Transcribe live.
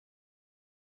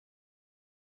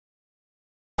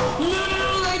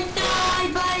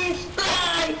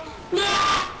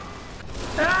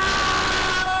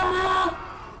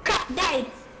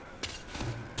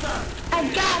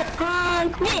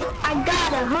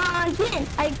on in.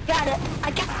 I gotta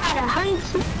hunt.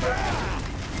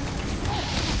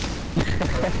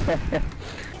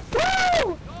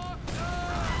 Woo!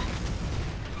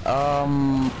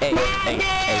 Hey,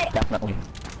 definitely.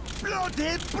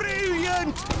 Bloody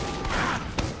brilliant!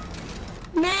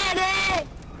 Medic!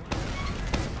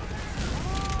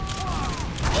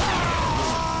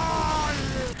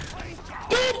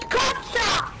 Dude, cops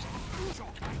up!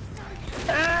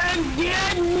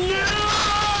 Dead news!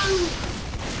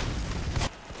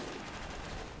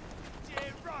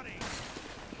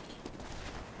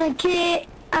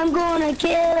 I'm gonna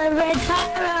kill a red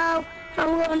pyro!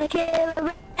 I'm gonna kill a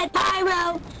red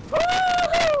pyro!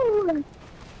 Woohoo!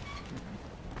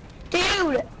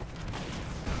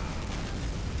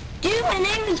 Dude, my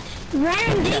name is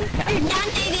Randy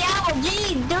Dante the Owl.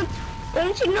 Gee,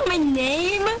 don't you know my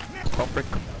name? Stop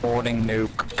recording,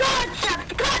 nuke. God,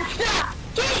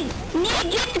 gee, need to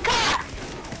get the car.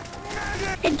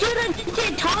 And do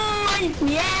the ton,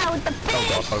 yeah, with the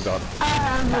fish. Oh god.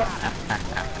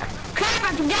 Crap, I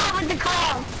forgot what the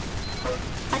car.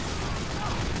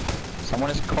 Someone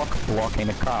is cock blocking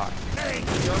the car.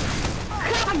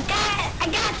 Crap, I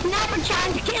got a sniper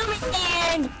trying to kill me,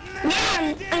 and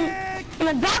yeah, I'm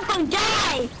about to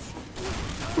die.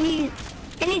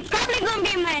 And he's probably gonna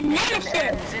be my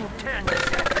nemesis.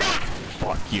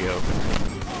 Fuck you.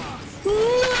 No!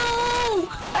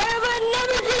 I have a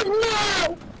nemesis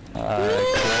now!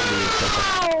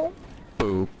 No!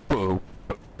 Boo, boo.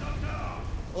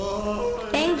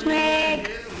 Thanks, Meg.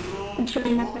 It's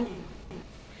really nothing.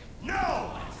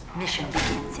 No! Mission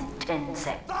begins in 10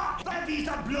 seconds. That is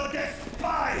a bloody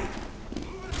spy!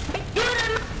 Dude,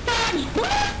 I'm a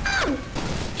Woo!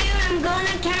 Dude, I'm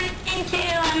gonna turn into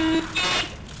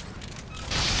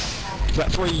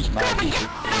That's where you smell.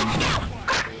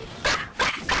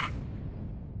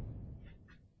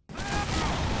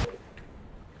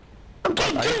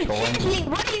 Okay, dude, seriously,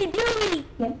 what are you doing?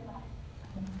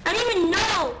 I don't even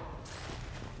know.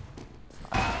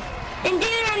 And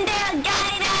dude, I'm the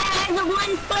guy that has a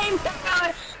one flamethrower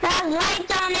that has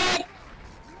lights on it.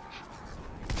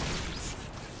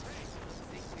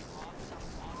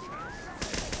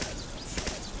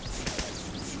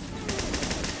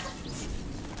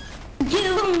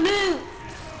 You move.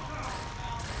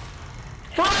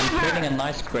 Getting a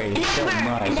nice grade. So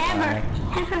nice, man.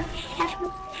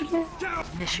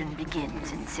 Mission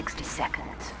begins in 60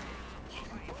 seconds.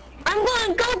 I'm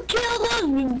gonna go kill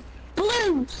those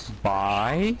blues.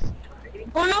 Bye.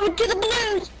 Going over to the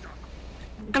blues.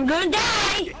 I'm gonna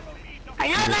die. I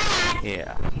know that.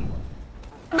 Yeah.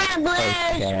 Bye, blues.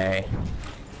 Okay.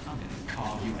 I'm gonna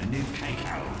carve you a new cake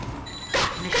out.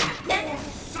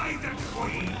 Save the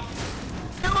queen!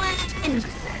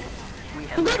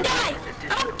 I'm gonna die.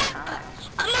 I'm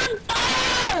on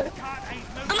fire.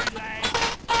 I'm on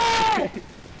fire.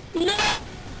 No.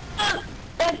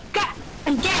 God,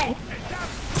 I'm dead.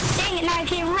 Dang it, now I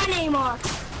can't run anymore.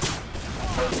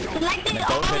 Like they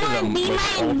all want to be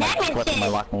my nemesis. My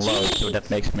lock and load, so that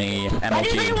makes me Why do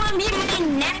they MLG. want to be my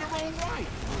nemesis?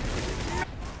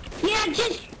 Yeah,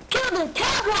 just kill the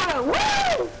teleporter.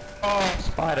 Woo! Oh,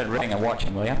 spider ring and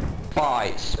watching, will ya?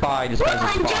 Spy, this guy's a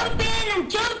I'm spy. jumping.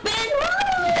 Woo!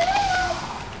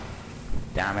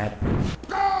 Damn it.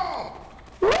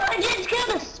 Woo, I just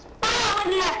killed a spy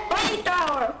with that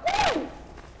flamethrower.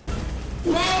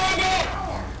 Woo! Made it.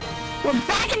 We're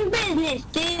back in business,